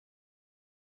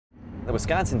The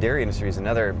Wisconsin dairy industry is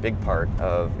another big part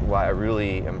of why I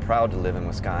really am proud to live in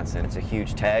Wisconsin. It's a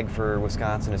huge tag for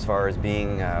Wisconsin as far as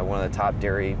being one of the top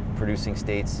dairy producing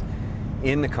states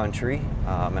in the country.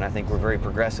 And I think we're very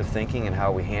progressive thinking in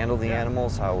how we handle the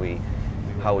animals, how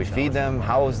we feed them,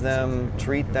 house them,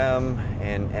 treat them,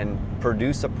 and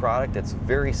produce a product that's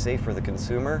very safe for the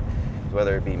consumer,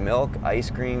 whether it be milk, ice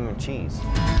cream, and cheese.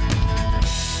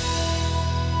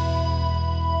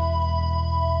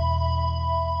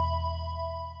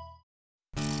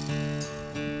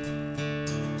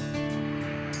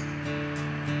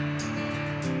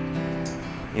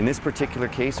 In this particular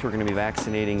case, we're going to be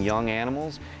vaccinating young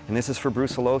animals, and this is for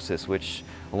brucellosis, which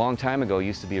a long time ago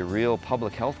used to be a real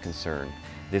public health concern.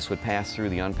 This would pass through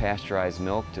the unpasteurized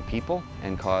milk to people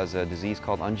and cause a disease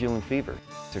called undulant fever.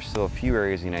 There's still a few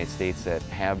areas in the United States that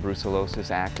have brucellosis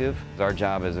active. Our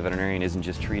job as a veterinarian isn't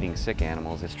just treating sick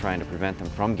animals, it's trying to prevent them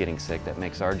from getting sick. That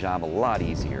makes our job a lot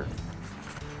easier.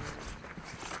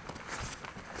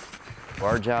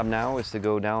 Our job now is to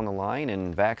go down the line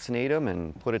and vaccinate them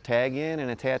and put a tag in and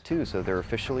a tattoo so they're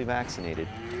officially vaccinated.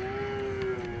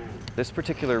 This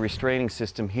particular restraining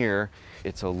system here,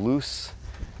 it's a loose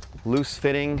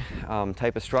fitting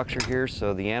type of structure here,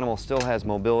 so the animal still has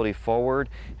mobility forward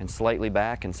and slightly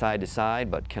back and side to side,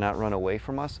 but cannot run away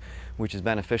from us, which is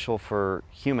beneficial for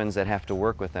humans that have to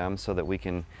work with them so that we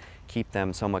can keep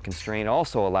them somewhat constrained. It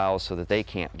also allows so that they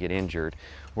can't get injured.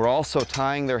 We're also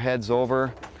tying their heads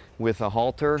over with a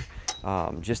halter,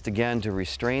 just again to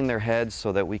restrain their heads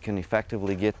so that we can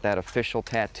effectively get that official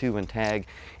tattoo and tag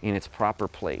in its proper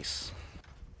place.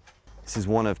 This is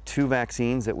one of 2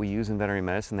 vaccines that we use in veterinary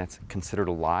medicine that's considered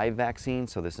a live vaccine,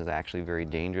 so this is actually very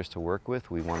dangerous to work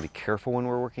with. We want to be careful when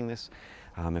we're working this.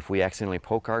 If we accidentally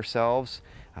poke ourselves,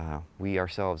 we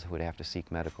ourselves would have to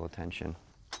seek medical attention.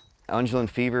 Undulant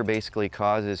fever basically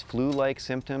causes flu-like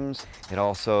symptoms. It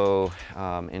also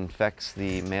infects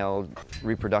the male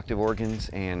reproductive organs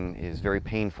and is very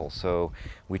painful, so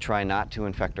we try not to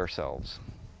infect ourselves.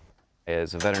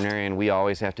 As a veterinarian, we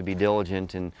always have to be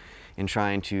diligent in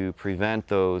trying to prevent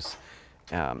those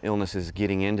illnesses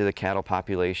getting into the cattle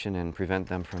population and prevent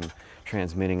them from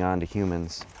transmitting on to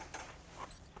humans.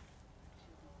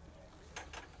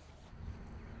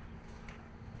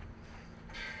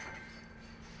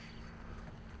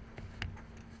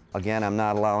 Again, I'm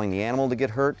not allowing the animal to get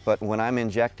hurt, but when I'm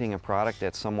injecting a product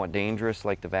that's somewhat dangerous,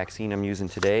 like the vaccine I'm using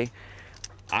today,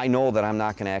 I know that I'm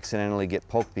not going to accidentally get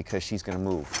poked because she's going to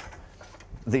move.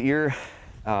 The ear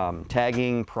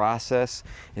tagging process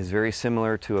is very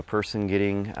similar to a person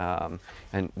getting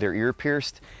their ear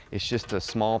pierced. It's just a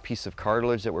small piece of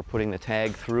cartilage that we're putting the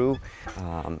tag through.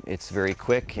 It's very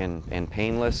quick and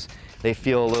painless. They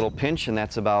feel a little pinch and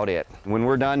that's about it. When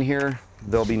we're done here,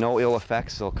 there'll be no ill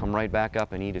effects. They'll come right back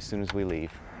up and eat as soon as we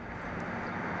leave.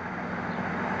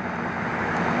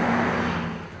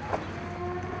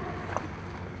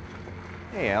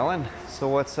 Hey Ellen, so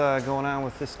what's going on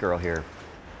with this girl here?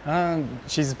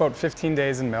 She's about 15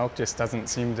 days in milk, just doesn't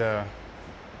seem to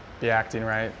be acting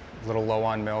right. A little low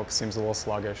on milk, seems a little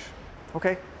sluggish.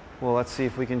 Okay, well let's see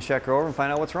if we can check her over and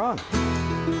find out what's wrong.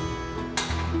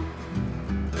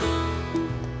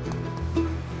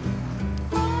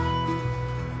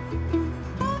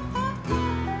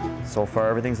 So far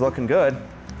everything's looking good.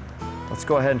 Let's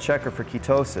go ahead and check her for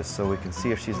ketosis so we can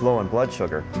see if she's low in blood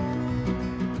sugar.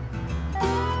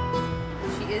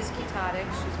 She is ketotic,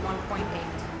 she's 1.8.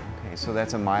 Okay, so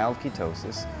that's a mild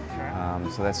ketosis.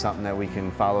 So that's something that we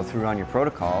can follow through on your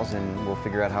protocols and we'll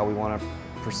figure out how we want to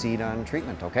proceed on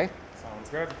treatment, okay? Sounds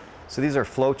good. So these are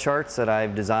flow charts that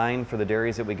I've designed for the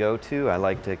dairies that we go to. I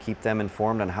like to keep them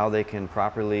informed on how they can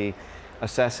properly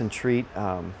assess and treat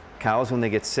cows when they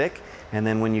get sick. And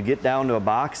then when you get down to a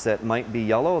box that might be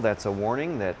yellow, that's a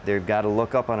warning that they've got to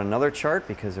look up on another chart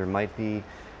because there might be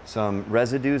some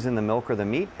residues in the milk or the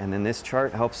meat. And then this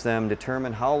chart helps them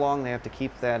determine how long they have to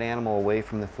keep that animal away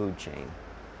from the food chain.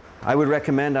 I would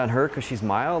recommend on her, because she's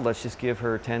mild, let's just give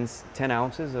her 10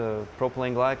 ounces of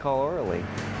propylene glycol orally.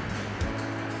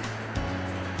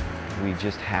 We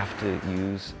just have to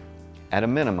use, at a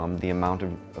minimum, the amount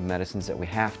of medicines that we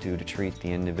have to treat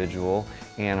the individual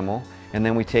animal. And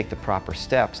then we take the proper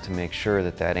steps to make sure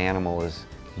that that animal is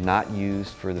not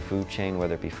used for the food chain,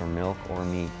 whether it be for milk or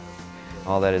meat.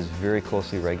 All that is very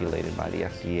closely regulated by the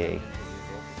FDA.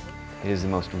 It is the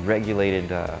most regulated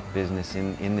business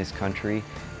in this country.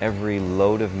 Every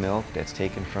load of milk that's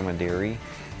taken from a dairy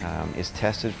is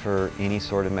tested for any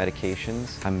sort of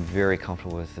medications. I'm very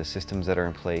comfortable with the systems that are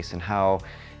in place and how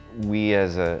we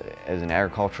as an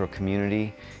agricultural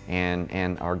community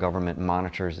and our government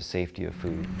monitors the safety of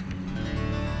food.